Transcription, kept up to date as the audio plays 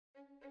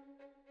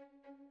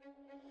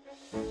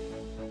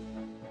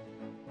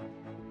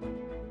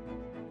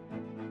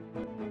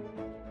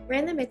We're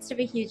in the midst of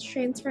a huge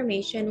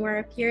transformation where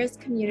our peers,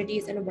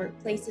 communities, and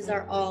workplaces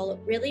are all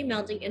really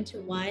melding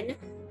into one.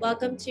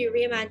 Welcome to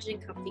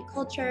Reimagining Company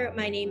Culture.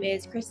 My name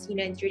is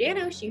Christina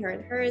Giordano, she, her,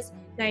 and hers,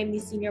 and I'm the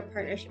Senior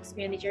Partnerships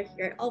Manager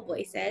here at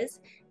AllVoices.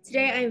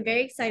 Today, I'm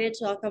very excited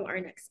to welcome our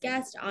next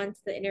guest onto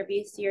the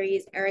interview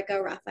series, Erica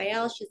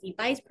Raphael. She's the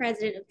Vice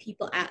President of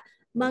People at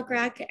Muck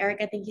Rack.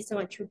 Erica, thank you so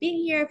much for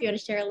being here. If you want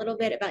to share a little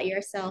bit about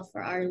yourself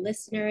for our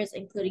listeners,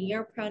 including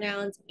your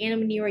pronouns and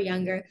when you were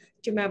younger,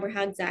 do you remember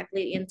how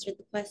exactly it answered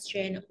the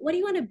question, what do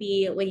you want to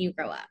be when you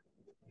grow up?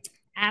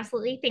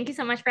 Absolutely. Thank you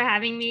so much for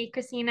having me,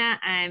 Christina.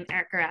 I'm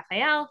Erica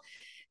Raphael,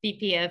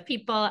 VP of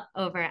People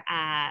over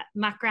at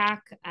Muck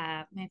Rack.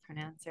 My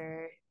pronouns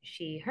are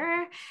she,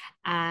 her.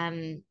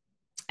 I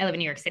live in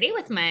New York City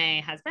with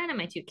my husband and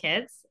my two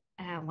kids.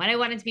 What I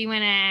wanted to be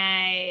when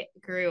I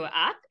grew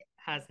up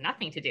has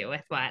nothing to do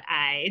with what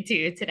I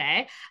do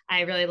today.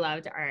 I really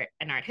loved art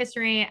and art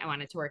history. I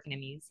wanted to work in a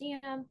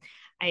museum.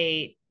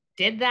 I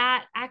did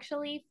that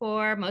actually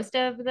for most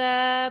of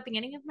the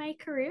beginning of my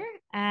career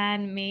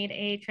and made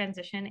a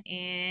transition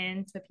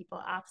into people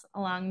ops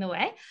along the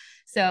way.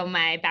 So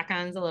my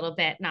background's a little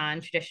bit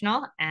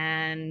non-traditional,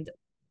 and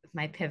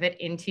my pivot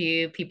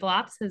into people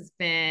ops has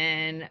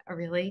been a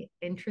really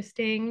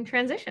interesting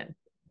transition.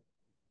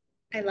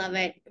 I love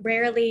it.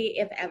 Rarely,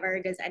 if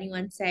ever, does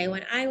anyone say,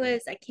 when I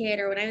was a kid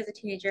or when I was a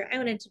teenager, I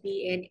wanted to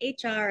be in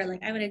HR,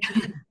 like I wanted to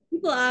be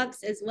people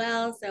ops as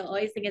well. So I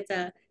always think it's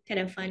a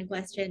kind of fun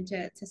question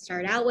to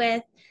start out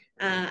with.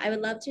 I would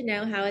love to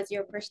know, how has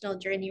your personal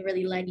journey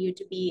really led you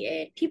to be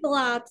in people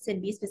ops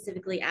and be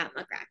specifically at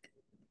Muck Rack?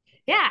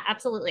 Yeah,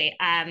 absolutely.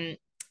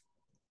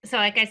 So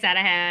like I said,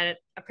 I had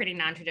a pretty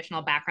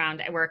non-traditional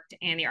background. I worked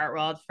in the art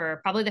world for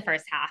probably the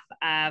first half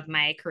of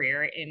my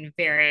career in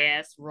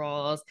various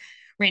roles,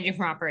 ranging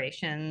from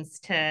operations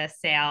to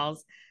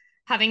sales.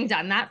 Having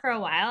done that for a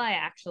while, I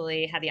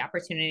actually had the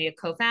opportunity to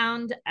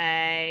co-found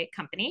a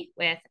company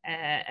with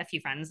a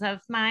few friends of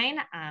mine.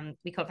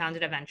 We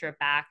co-founded a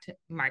venture-backed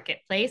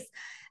marketplace,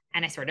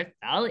 and I sort of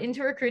fell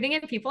into recruiting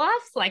and people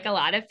ops like a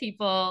lot of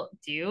people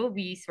do.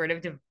 We sort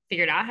of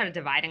figured out how to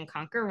divide and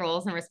conquer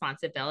roles and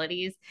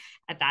responsibilities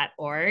at that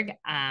org.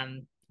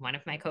 One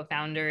of my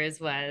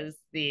co-founders was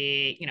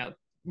the,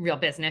 real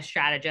business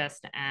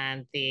strategist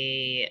and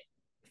the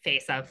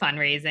face of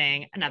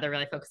fundraising, another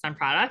really focused on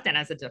product. And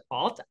as a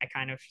default, I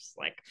kind of just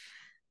like,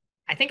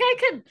 I think I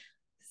could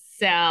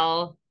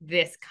sell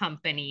this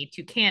company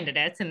to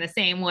candidates in the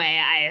same way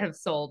I have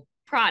sold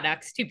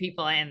products to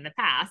people in the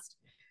past.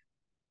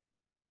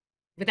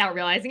 Without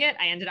realizing it,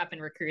 I ended up in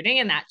recruiting,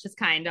 and that just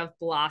kind of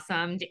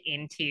blossomed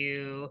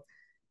into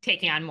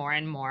taking on more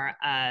and more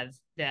of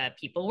the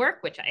people work,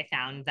 which I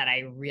found that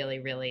I really,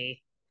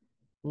 really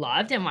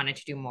loved and wanted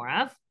to do more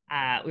of.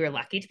 We were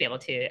lucky to be able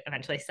to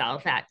eventually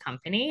sell that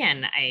company,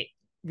 and I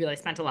really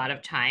spent a lot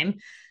of time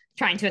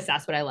trying to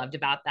assess what I loved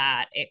about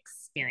that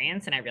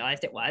experience, and I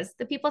realized it was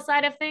the people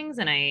side of things,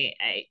 and I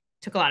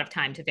took a lot of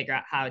time to figure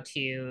out how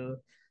to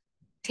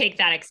take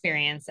that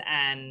experience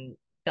and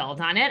build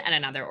on it at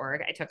another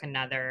org. I took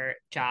another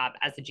job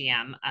as a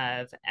GM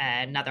of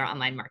another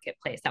online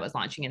marketplace that was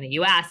launching in the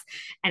US.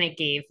 And it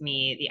gave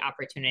me the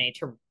opportunity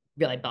to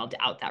really build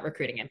out that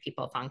recruiting and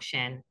people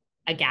function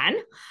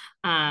again.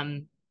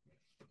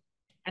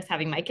 I was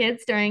having my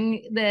kids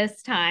during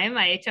this time.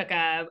 I took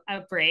a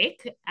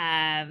break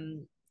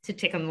to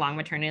take a long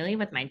maternity leave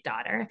with my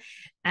daughter.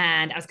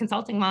 And I was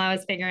consulting while I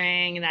was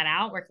figuring that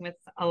out, working with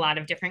a lot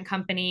of different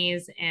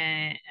companies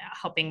and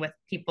helping with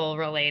people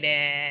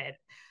related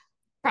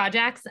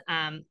projects.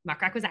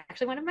 Muck Rack was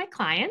actually one of my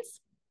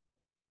clients.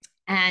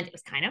 And it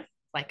was kind of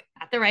like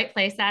at the right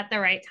place at the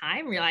right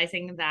time,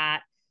 realizing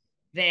that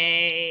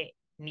they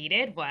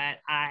needed what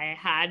I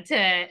had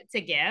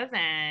to give,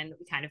 and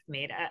we kind of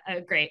made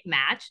a great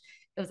match.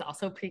 It was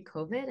also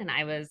pre-COVID,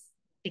 and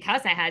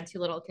because I had two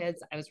little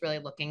kids, I was really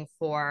looking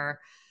for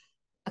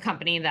a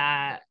company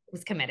that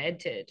was committed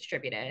to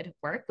distributed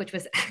work, which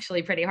was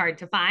actually pretty hard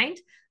to find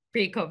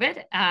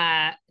pre-COVID.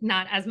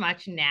 Not as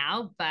much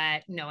now,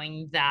 but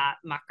knowing that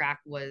Muck Rack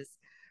was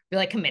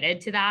really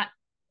committed to that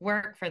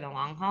work for the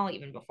long haul,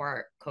 even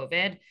before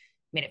COVID,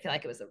 made it feel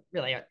like it was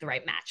really the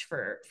right match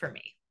for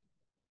me.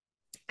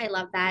 I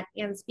love that.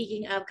 And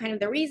speaking of kind of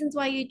the reasons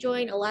why you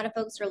joined, a lot of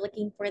folks are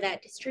looking for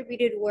that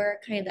distributed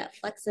work, kind of that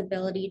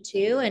flexibility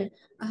too, and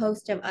a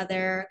host of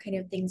other kind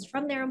of things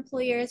from their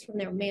employers, from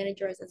their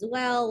managers as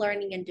well,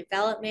 learning and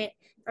development.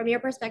 From your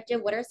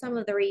perspective, what are some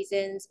of the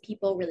reasons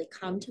people really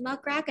come to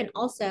Muck Rack? And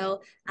also,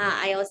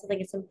 I also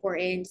think it's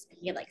important,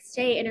 speaking of like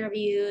stay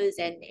interviews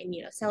and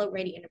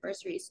celebrating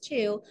anniversaries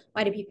too,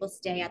 why do people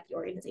stay at the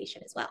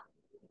organization as well?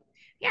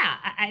 Yeah,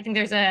 I think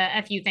there's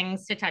a few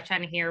things to touch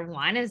on here.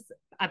 One is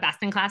a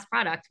best in class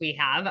product. We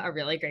have a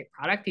really great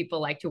product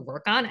people like to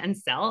work on and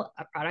sell,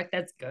 a product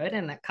that's good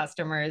and that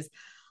customers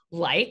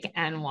like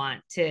and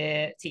want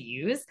to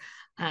use.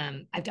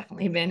 I've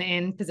definitely been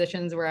in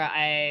positions where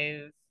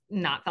I've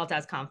not felt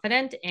as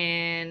confident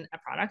in a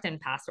product in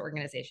past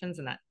organizations,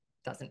 and that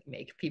doesn't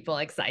make people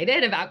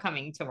excited about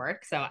coming to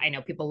work. So I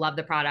know people love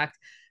the product.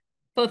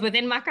 both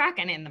within Muck Rack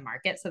and in the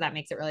market. So that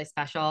makes it really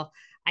special.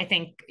 I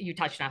think you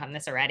touched on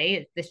this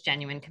already, this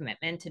genuine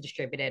commitment to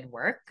distributed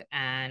work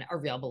and a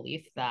real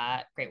belief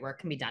that great work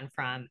can be done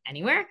from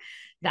anywhere.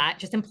 That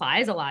just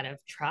implies a lot of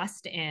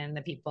trust in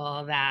the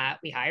people that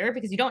we hire,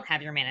 because you don't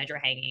have your manager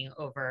hanging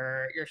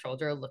over your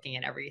shoulder looking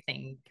at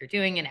everything you're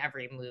doing and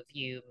every move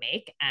you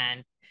make.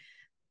 And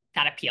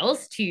that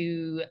appeals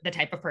to the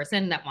type of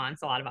person that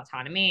wants a lot of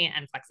autonomy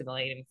and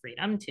flexibility and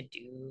freedom to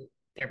do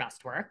their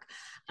best work.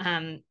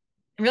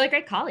 Really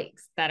great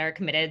colleagues that are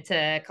committed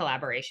to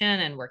collaboration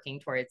and working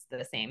towards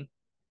the same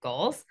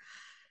goals.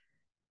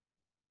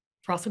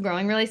 We're also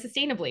growing really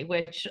sustainably,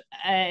 which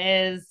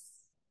is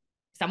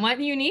somewhat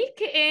unique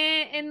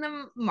in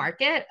the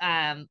market.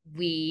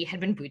 We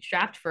had been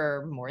bootstrapped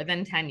for more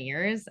than 10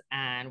 years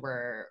and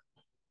we're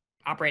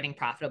operating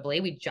profitably.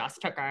 We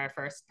just took our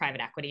first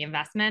private equity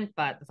investment,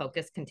 but the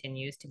focus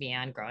continues to be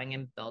on growing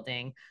and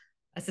building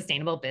a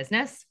sustainable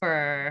business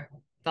for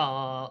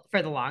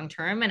the long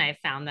term. And I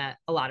found that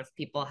a lot of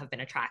people have been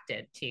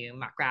attracted to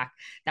Muck Rack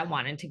that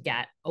wanted to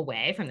get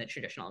away from the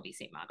traditional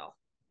VC model.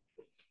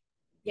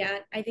 Yeah,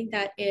 I think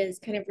that is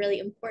kind of really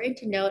important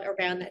to note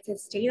around that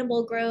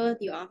sustainable growth.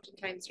 You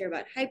oftentimes hear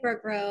about hyper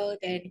growth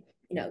and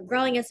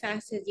growing as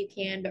fast as you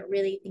can, but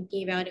really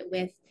thinking about it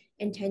with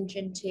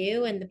intention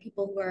too. And the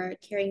people who are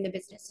carrying the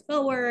business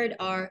forward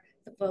are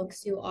the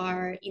folks who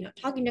are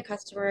talking to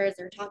customers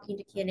or talking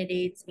to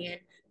candidates and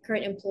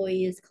current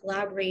employees,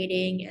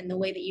 collaborating. And the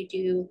way that you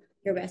do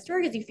your best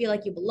work is you feel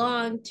like you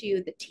belong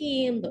to the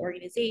team, the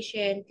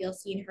organization, feel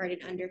seen, heard,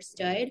 and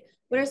understood.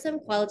 What are some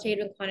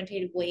qualitative and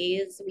quantitative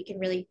ways we can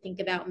really think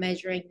about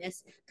measuring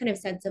this kind of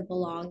sense of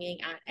belonging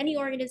at any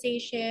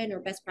organization, or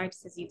best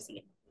practices you've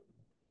seen?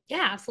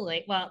 Yeah,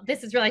 absolutely. Well,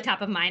 this is really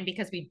top of mind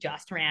because we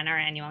just ran our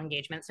annual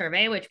engagement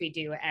survey, which we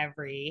do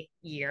every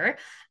year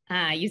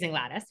using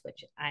Lattice,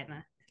 which I'm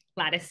a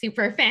Lattice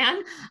super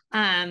fan.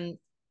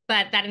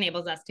 But that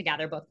enables us to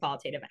gather both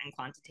qualitative and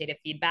quantitative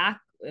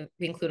feedback.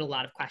 We include a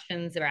lot of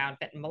questions around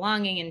fit and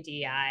belonging and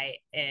DEI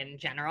in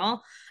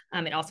general.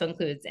 It also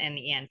includes an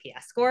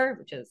ENPS score,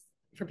 which is,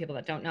 for people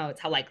that don't know,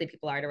 it's how likely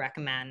people are to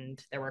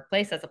recommend their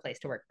workplace as a place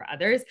to work for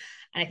others.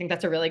 And I think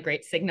that's a really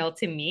great signal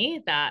to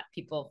me that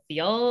people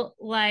feel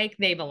like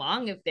they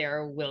belong if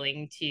they're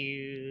willing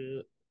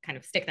to kind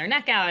of stick their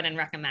neck out and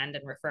recommend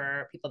and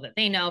refer people that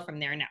they know from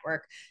their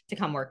network to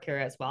come work here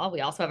as well.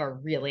 We also have a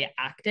really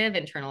active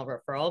internal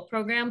referral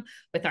program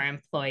with our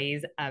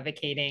employees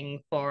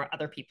advocating for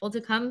other people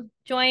to come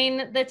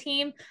join the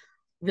team,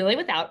 really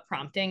without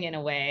prompting, in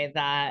a way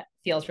that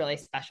feels really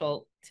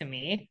special to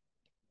me.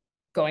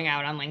 Going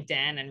out on LinkedIn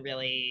and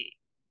really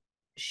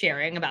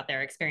sharing about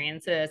their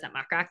experiences at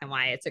Muck Rack and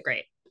why it's a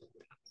great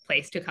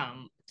place to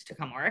come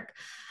work.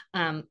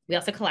 We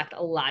also collect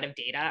a lot of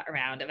data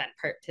around event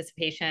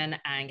participation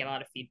and get a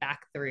lot of feedback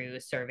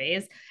through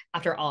surveys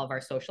after all of our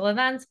social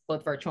events,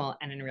 both virtual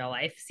and in real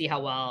life. See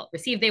how well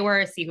received they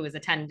were, see who was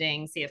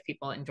attending, see if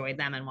people enjoyed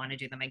them and want to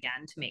do them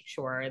again, to make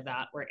sure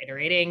that we're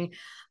iterating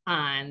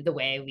on the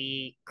way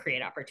we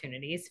create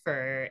opportunities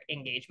for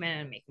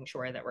engagement and making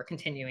sure that we're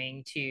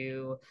continuing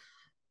to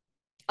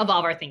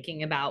evolve our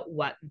thinking about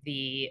what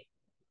the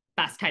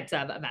best types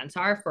of events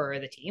are for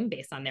the team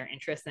based on their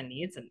interests and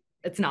needs. And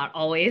it's not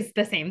always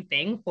the same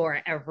thing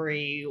for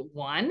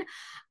everyone.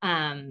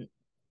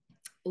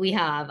 We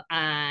have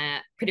a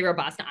pretty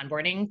robust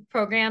onboarding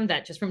program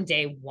that just from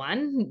day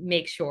one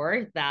makes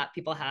sure that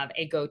people have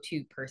a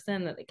go-to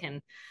person that they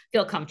can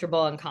feel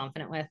comfortable and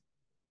confident with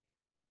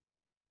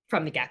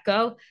from the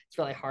get-go. It's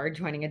really hard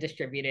joining a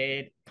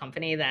distributed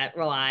company that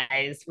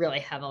relies really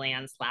heavily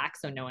on Slack.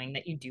 So knowing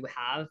that you do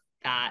have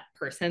that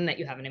person that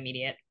you have an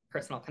immediate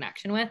personal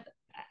connection with,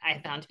 I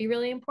found to be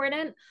really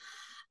important.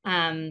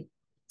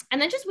 And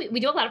then just we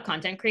do a lot of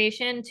content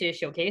creation to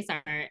showcase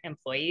our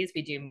employees.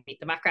 We do Meet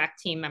the Muck Rack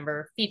team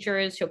member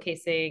features,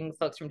 showcasing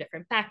folks from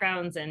different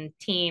backgrounds and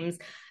teams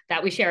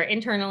that we share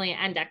internally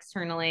and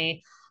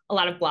externally. A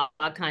lot of blog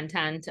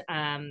content.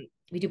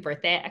 We do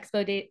birthday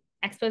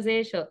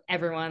expose, so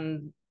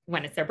everyone,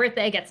 when it's their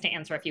birthday, gets to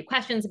answer a few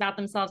questions about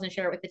themselves and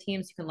share it with the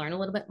team, so you can learn a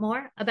little bit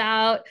more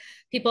about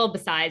people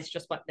besides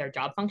just what their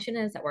job function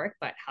is at work,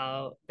 but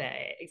how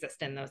they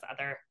exist in those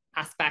other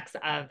aspects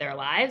of their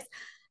lives.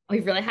 We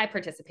have really high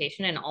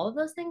participation in all of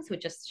those things,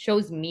 which just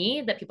shows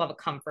me that people have a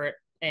comfort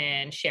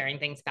in sharing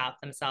things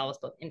about themselves,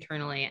 both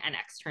internally and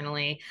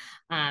externally,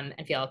 and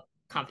feel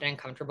confident and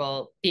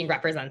comfortable being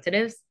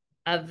representatives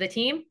of the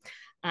team.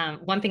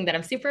 One thing that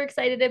I'm super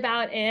excited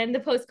about in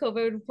the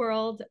post-COVID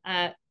world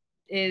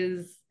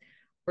is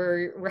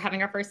we're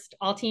having our first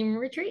all-team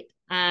retreat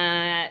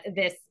in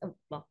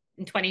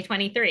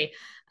 2023.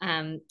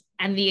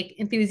 And the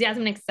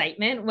enthusiasm and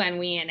excitement when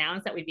we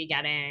announced that we'd be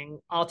getting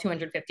all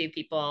 250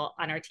 people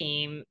on our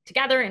team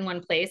together in one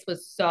place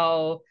was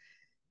so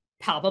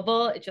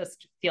palpable. It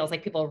just feels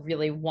like people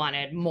really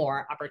wanted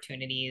more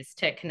opportunities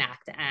to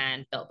connect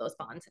and build those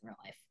bonds in real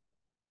life.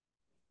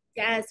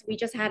 Yes, we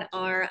just had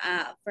our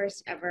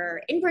first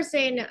ever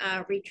in-person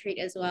retreat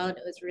as well. And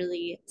it was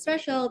really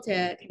special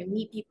to kind of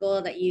meet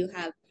people that you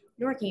have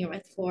been working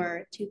with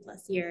for 2+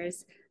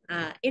 years.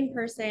 in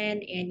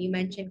person. And you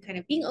mentioned kind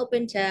of being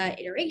open to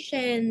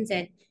iterations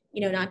and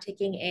not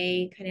taking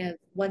a kind of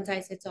one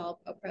size fits all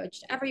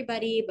approach to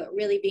everybody, but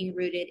really being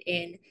rooted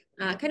in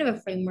kind of a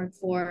framework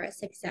for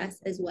success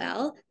as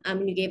well.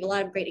 And you gave a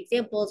lot of great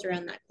examples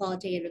around that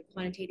qualitative and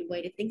quantitative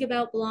way to think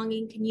about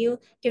belonging. Can you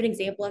give an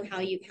example of how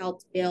you've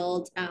helped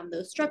build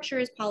those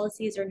structures,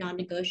 policies, or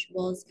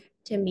non-negotiables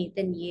to meet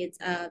the needs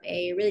of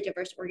a really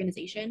diverse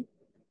organization?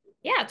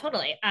 Yeah,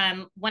 totally.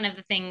 One of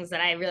the things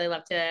that I really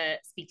love to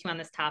speak to on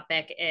this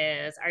topic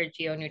is our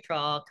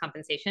geo-neutral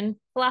compensation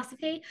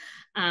philosophy.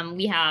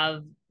 We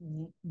have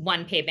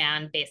one pay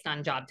band based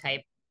on job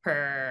type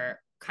per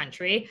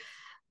country.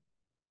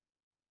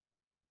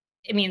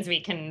 It means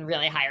we can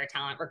really hire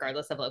talent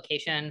regardless of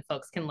location.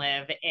 Folks can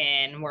live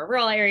in more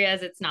rural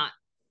areas. It's not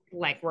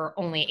like we're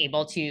only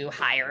able to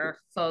hire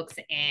folks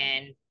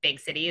in big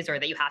cities or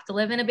that you have to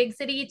live in a big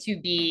city to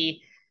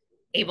be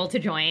able to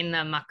join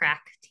the Muck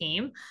Rack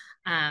team.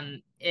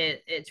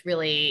 It's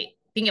really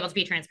being able to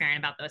be transparent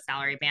about those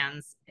salary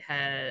bands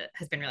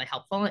has been really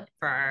helpful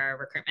for our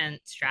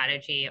recruitment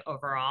strategy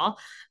overall.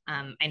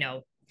 I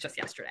know just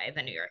yesterday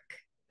the New York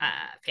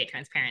pay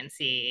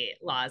transparency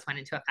laws went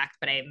into effect,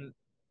 but I'm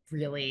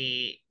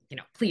really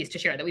pleased to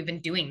share that we've been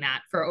doing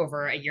that for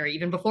over a year,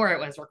 even before it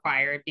was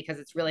required, because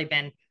it's really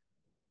been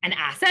an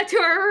asset to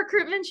our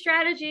recruitment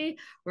strategy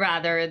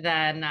rather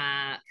than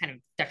kind of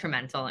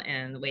detrimental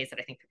in the ways that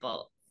I think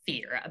people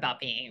fear about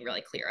being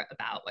really clear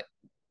about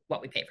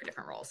what we pay for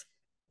different roles.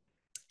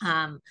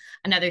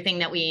 Another thing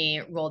that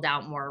we rolled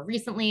out more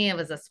recently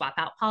was a swap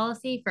out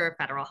policy for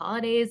federal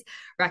holidays,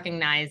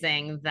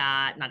 recognizing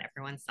that not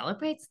everyone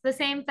celebrates the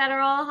same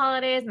federal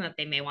holidays and that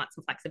they may want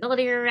some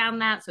flexibility around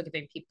that. So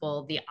giving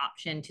people the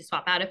option to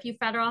swap out a few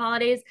federal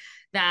holidays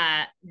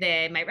that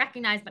they might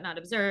recognize but not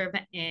observe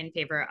in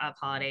favor of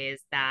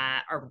holidays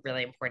that are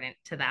really important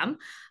to them.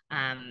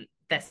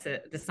 This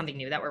is something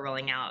new that we're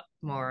rolling out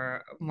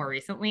more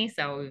recently.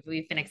 So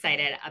we've been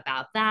excited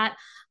about that.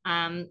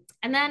 And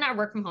then our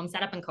work from home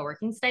setup and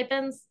co-working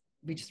stipends.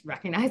 We just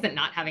recognize that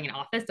not having an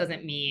office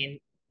doesn't mean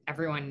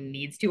everyone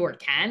needs to or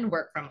can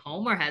work from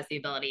home or has the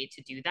ability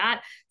to do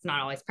that. It's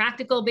not always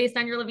practical based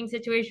on your living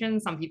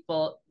situation. Some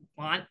people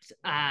want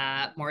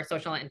more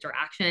social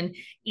interaction,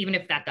 even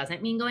if that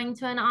doesn't mean going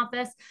to an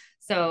office.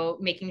 So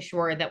making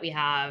sure that we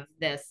have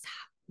this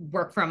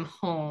work from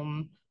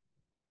home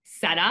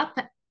setup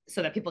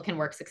so that people can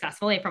work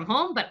successfully from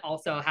home, but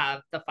also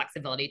have the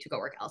flexibility to go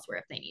work elsewhere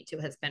if they need to,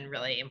 has been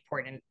really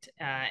important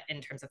in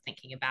terms of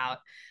thinking about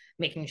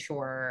making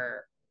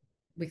sure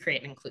we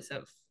create an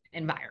inclusive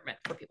environment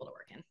for people to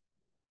work in.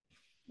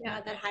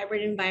 Yeah, that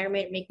hybrid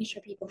environment, making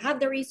sure people have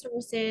the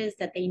resources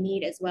that they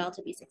need as well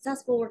to be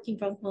successful working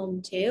from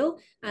home too,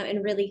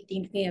 and really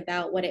thinking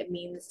about what it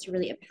means to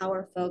really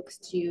empower folks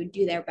to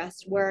do their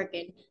best work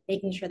and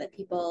making sure that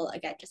people,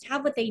 again, just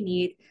have what they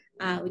need,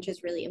 which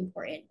is really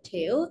important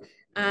too.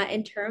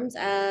 In terms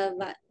of,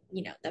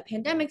 the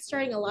pandemic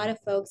starting, a lot of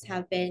folks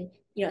have been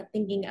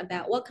thinking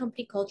about what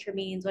company culture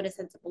means, what a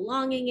sense of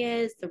belonging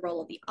is, the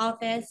role of the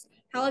office.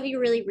 How have you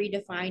really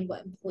redefined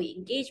what employee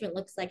engagement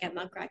looks like at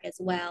Muck Rack as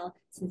well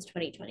since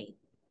 2020?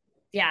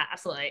 Yeah,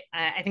 absolutely.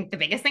 I think the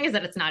biggest thing is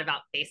that it's not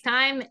about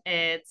FaceTime.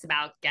 It's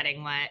about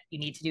getting what you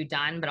need to do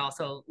done, but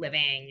also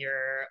living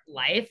your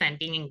life. And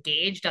being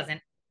engaged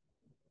doesn't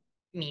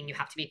mean you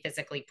have to be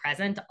physically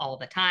present all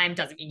the time,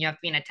 doesn't mean you have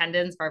to be in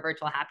attendance for a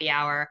virtual happy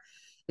hour.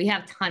 We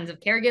have tons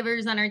of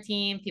caregivers on our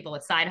team, people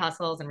with side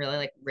hustles and really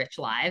like rich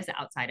lives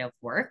outside of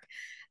work.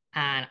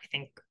 And I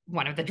think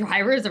one of the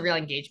drivers of real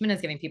engagement is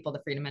giving people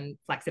the freedom and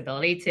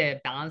flexibility to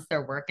balance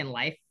their work and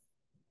life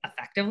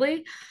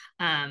effectively.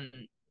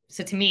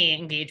 So to me,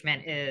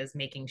 engagement is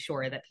making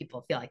sure that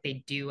people feel like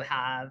they do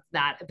have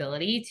that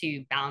ability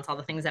to balance all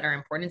the things that are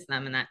important to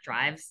them, and that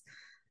drives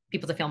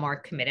people to feel more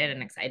committed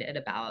and excited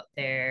about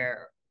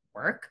their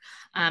work.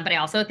 But I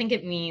also think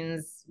it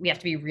means we have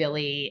to be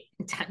really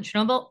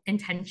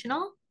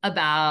intentional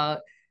about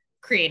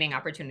creating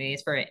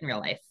opportunities for in real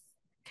life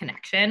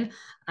connection.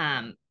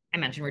 I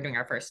mentioned we're doing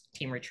our first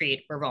team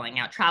retreat. We're rolling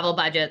out travel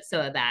budgets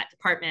so that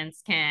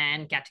departments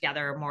can get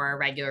together more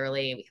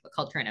regularly. We have a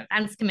culture and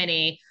events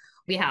committee.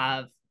 We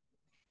have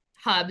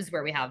hubs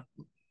where we have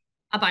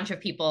a bunch of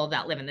people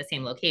that live in the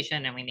same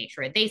location and we make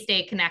sure they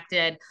stay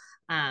connected.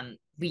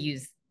 We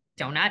use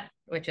Donut,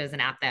 which is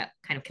an app that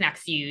kind of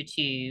connects you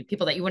to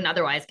people that you wouldn't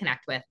otherwise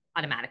connect with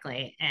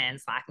automatically. And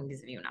Slack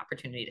gives you an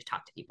opportunity to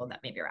talk to people that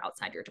maybe are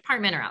outside your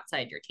department or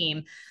outside your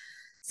team.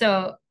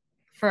 So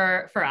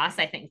for us,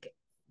 I think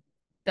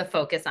the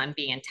focus on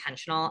being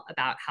intentional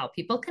about how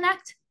people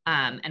connect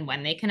and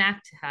when they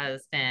connect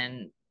has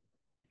been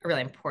a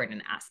really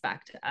important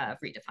aspect of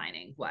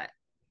redefining what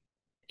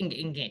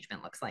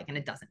engagement looks like. And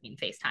it doesn't mean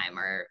FaceTime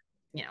or,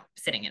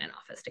 sitting in an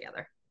office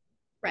together.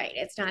 Right.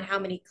 It's not how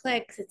many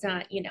clicks, it's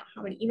not,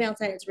 how many emails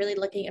sent. It's really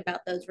looking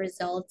about those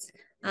results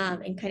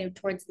and kind of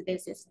towards the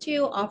business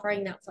too,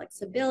 offering that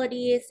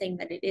flexibility, saying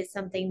that it is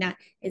something that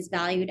is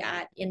valued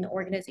in the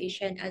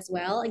organization as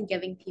well, and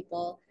giving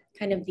people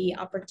kind of the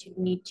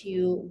opportunity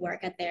to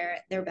work at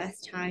their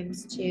best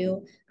times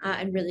too,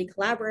 and really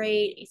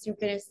collaborate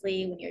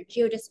asynchronously when you're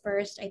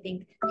geodispersed. I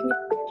think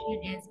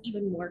communication is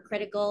even more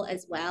critical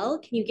as well.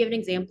 Can you give an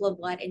example of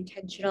what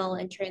intentional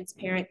and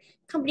transparent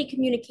company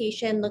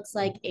communication looks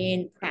like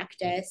in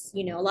practice?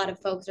 You know, a lot of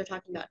folks are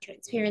talking about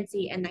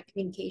transparency and that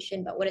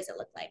communication, but what does it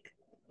look like?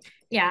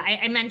 Yeah,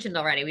 I mentioned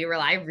already, we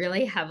rely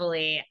really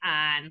heavily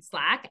on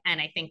Slack.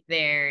 And I think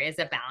there is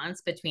a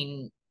balance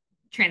between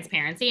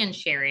transparency and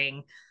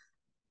sharing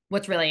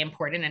what's really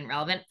important and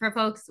relevant for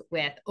folks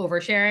with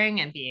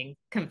oversharing and being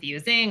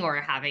confusing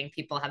or having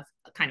people have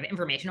kind of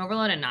information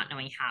overload and not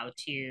knowing how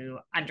to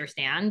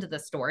understand the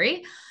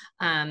story.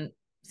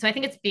 So I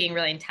think it's being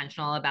really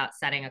intentional about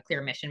setting a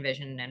clear mission,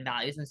 vision, and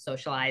values and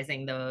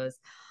socializing those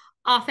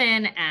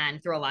often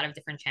and through a lot of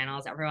different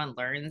channels. Everyone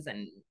learns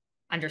and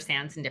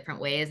understands in different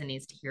ways and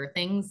needs to hear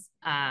things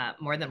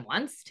more than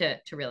once to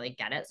really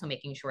get it. So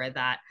making sure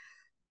that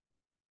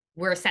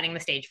we're setting the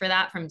stage for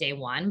that from day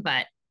one,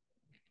 but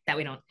that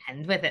we don't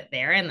end with it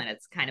there and that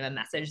it's kind of a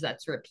message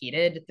that's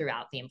repeated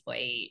throughout the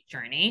employee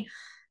journey.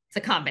 It's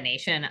a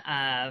combination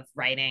of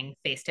writing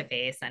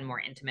face-to-face and more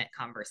intimate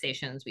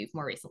conversations. We've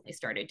more recently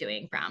started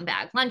doing brown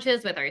bag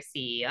lunches with our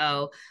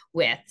CEO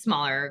with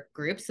smaller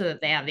groups so that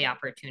they have the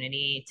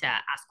opportunity to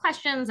ask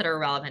questions that are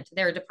relevant to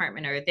their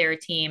department or their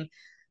team.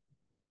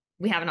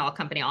 We have an all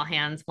company, all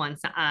hands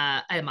once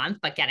a month,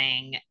 but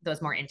getting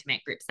those more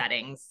intimate group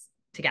settings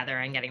together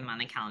and getting them on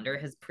the calendar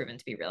has proven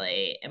to be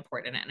really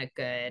important and a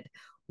good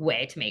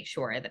way to make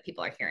sure that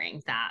people are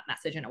hearing that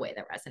message in a way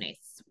that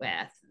resonates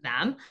with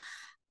them.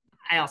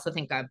 I also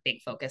think a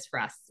big focus for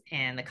us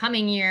in the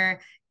coming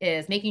year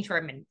is making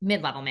sure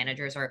mid-level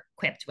managers are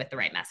equipped with the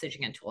right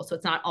messaging and tools. So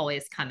it's not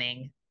always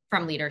coming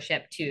from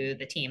leadership to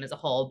the team as a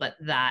whole, but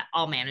that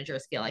all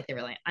managers feel like they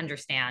really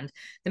understand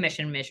the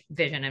mission,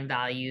 vision, and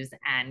values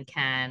and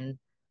can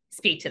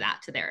speak to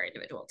that to their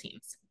individual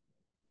teams.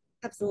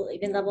 Absolutely.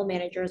 Mid-level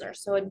managers are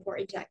so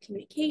important to that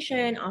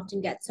communication,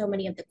 often get so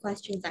many of the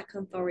questions that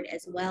come forward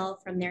as well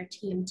from their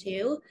team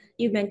too.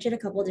 You mentioned a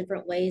couple of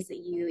different ways that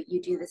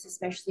you do this,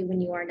 especially when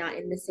you are not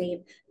in the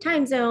same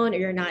time zone or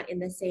you're not in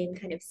the same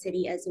kind of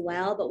city as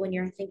well. But when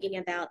you're thinking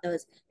about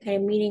those kind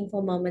of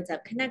meaningful moments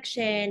of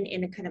connection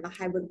in a kind of a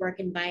hybrid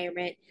work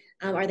environment,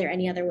 are there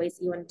any other ways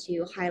that you want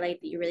to highlight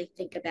that you really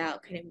think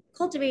about kind of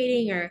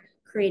cultivating or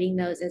creating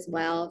those as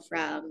well,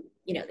 from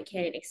the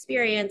candidate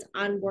experience,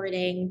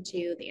 onboarding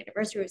to the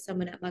anniversary of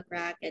someone at Muck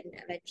Rack, and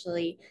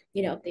eventually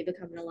if they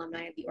become an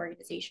alumni of the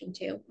organization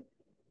too?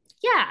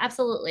 Yeah,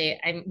 absolutely.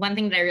 One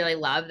thing that I really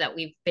love that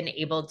we've been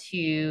able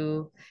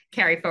to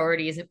carry forward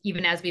is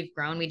even as we've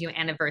grown, we do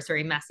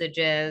anniversary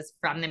messages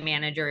from the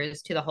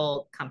managers to the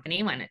whole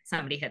company when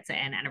somebody hits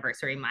an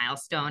anniversary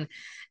milestone.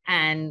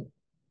 And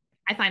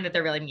I find that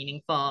they're really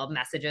meaningful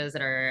messages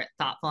that are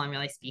thoughtful and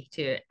really speak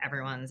to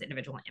everyone's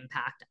individual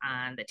impact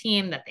on the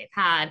team that they've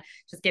had,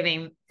 just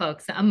giving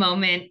folks a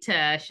moment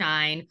to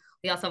shine.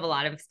 We also have a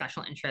lot of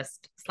special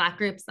interest Slack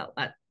groups that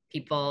let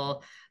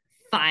people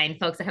find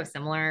folks that have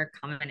similar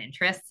common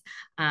interests,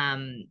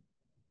 and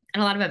a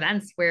lot of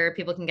events where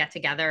people can get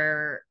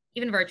together,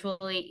 even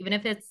virtually, even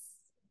if it's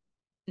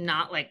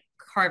not like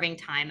carving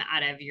time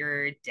out of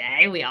your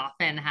day. We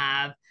often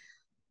have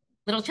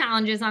little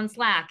challenges on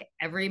Slack.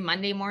 Every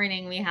Monday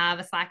morning, we have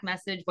a Slack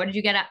message. What did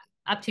you get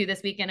up to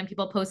this weekend? And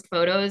people post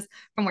photos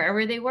from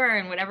wherever they were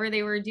and whatever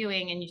they were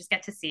doing. And you just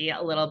get to see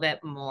a little bit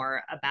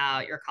more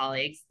about your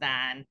colleagues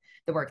than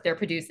the work they're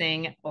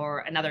producing or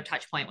another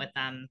touch point with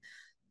them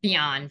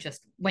beyond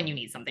just when you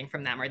need something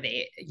from them or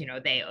they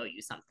owe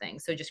you something.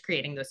 So just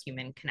creating those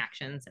human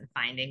connections and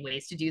finding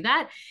ways to do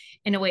that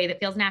in a way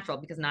that feels natural,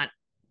 because not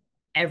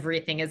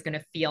everything is going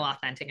to feel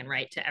authentic and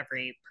right to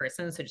every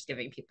person. So just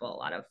giving people a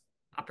lot of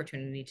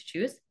opportunity to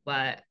choose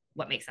what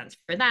makes sense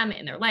for them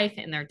in their life,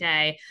 in their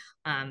day,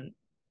 and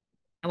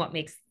what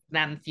makes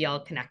them feel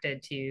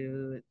connected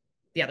to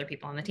the other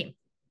people on the team.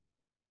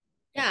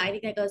 Yeah, I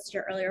think that goes to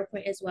your earlier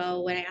point as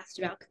well. When I asked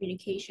about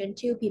communication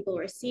too, people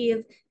receive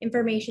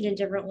information in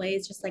different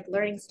ways, just like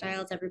learning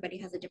styles. Everybody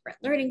has a different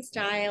learning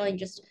style, and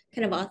just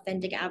kind of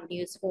authentic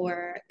avenues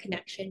for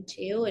connection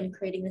too, and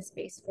creating the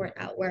space for it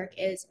at work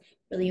is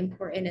really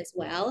important as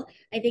well.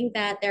 I think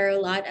that there are a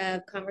lot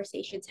of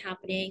conversations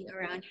happening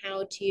around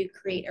how to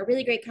create a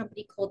really great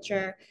company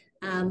culture,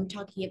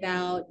 talking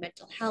about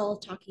mental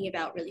health, talking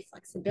about really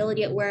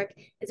flexibility at work.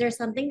 Is there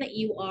something that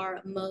you are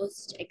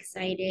most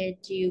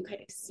excited to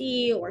kind of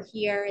see or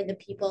hear in the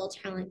people,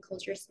 talent,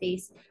 culture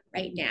space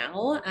right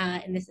now?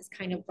 And this is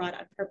kind of brought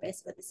on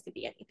purpose, but this could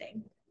be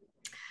anything.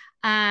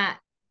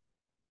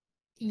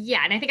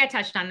 Yeah, and I think I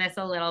touched on this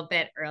a little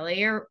bit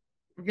earlier,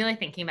 really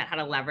thinking about how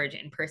to leverage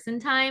in-person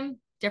time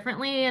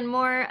differently and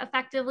more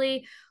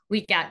effectively.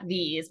 We get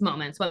these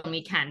moments when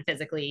we can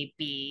physically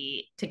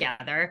be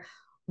together.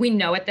 We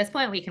know at this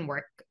point we can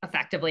work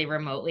effectively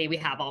remotely. We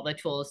have all the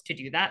tools to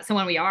do that. So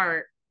when we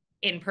are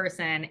in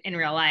person in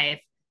real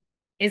life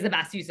is the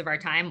best use of our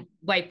time,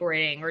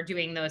 whiteboarding or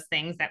doing those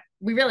things that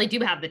we really do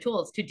have the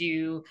tools to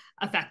do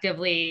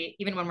effectively,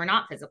 even when we're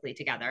not physically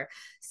together.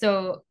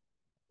 So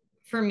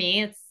for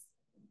me, it's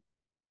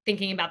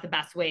thinking about the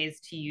best ways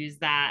to use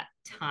that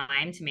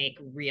time to make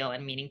real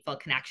and meaningful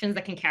connections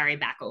that can carry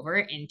back over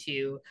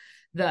into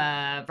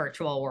the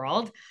virtual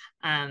world.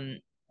 We're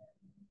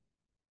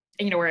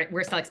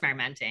still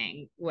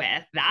experimenting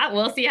with that.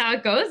 We'll see how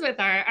it goes with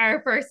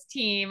our first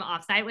team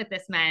offsite with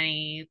this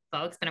many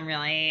folks, but I'm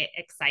really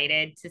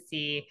excited to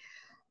see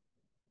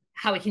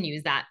how we can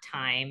use that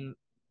time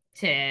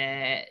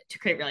to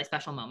create really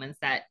special moments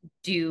that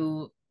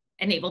do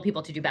enable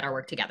people to do better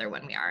work together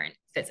when we are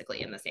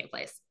physically in the same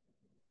place.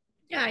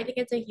 Yeah, I think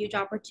it's a huge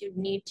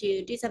opportunity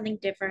to do something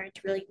different,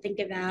 to really think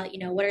about,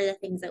 what are the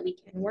things that we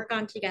can work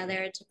on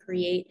together to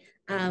create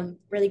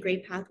really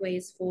great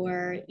pathways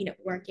for,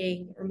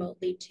 working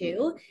remotely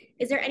too.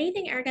 Is there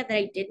anything, Erica, that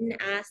I didn't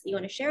ask that you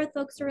want to share with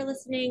folks who are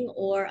listening,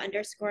 or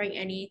underscoring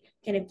any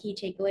kind of key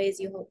takeaways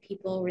you hope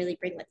people really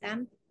bring with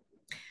them?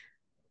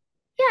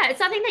 Yeah, it's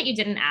nothing that you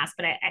didn't ask,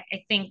 but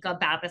I think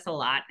about this a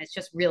lot. It's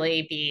just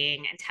really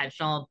being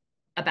intentional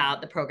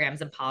about the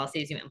programs and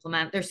policies you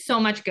implement. There's so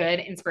much good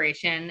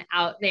inspiration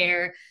out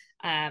there.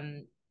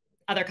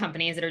 Other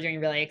companies that are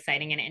doing really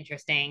exciting and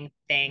interesting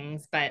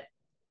things, but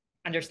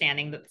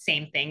understanding that the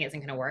same thing isn't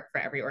going to work for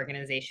every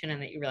organization,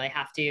 and that you really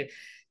have to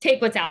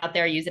take what's out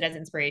there, use it as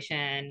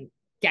inspiration,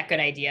 get good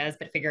ideas,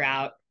 but figure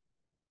out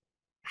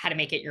how to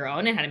make it your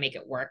own and how to make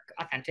it work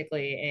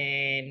authentically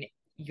in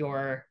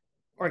your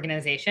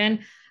organization.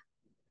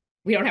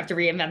 We don't have to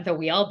reinvent the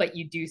wheel, but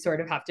you do sort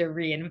of have to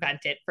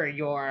reinvent it for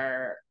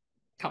your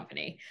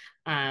company.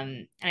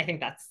 And I think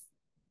that's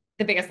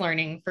the biggest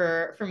learning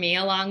for me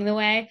along the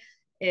way,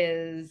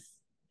 is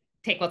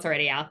take what's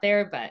already out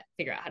there, but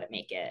figure out how to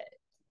make it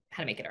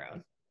our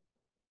own.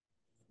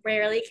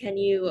 Rarely can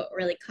you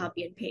really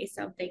copy and paste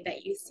something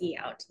that you see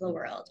out to the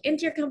world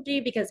into your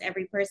company, because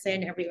every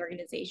person, every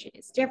organization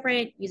is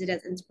different. Use it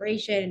as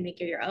inspiration and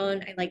make it your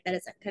own. I like that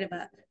as a kind of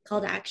a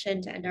call to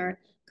action to end our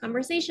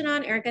conversation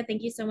on. Erica,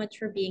 thank you so much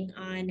for being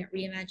on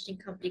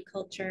Reimagining Company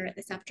Culture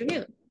this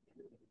afternoon.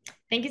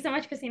 Thank you so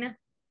much, Christina.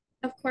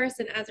 Of course,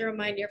 and as a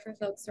reminder for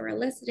folks who are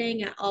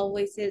listening, at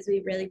AllVoices,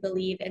 we really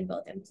believe in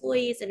both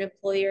employees and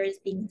employers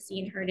being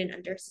seen, heard, and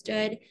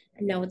understood,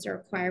 and know it's a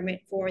requirement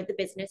for the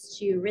business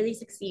to really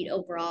succeed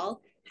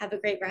overall. Have a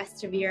great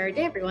rest of your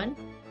day, everyone.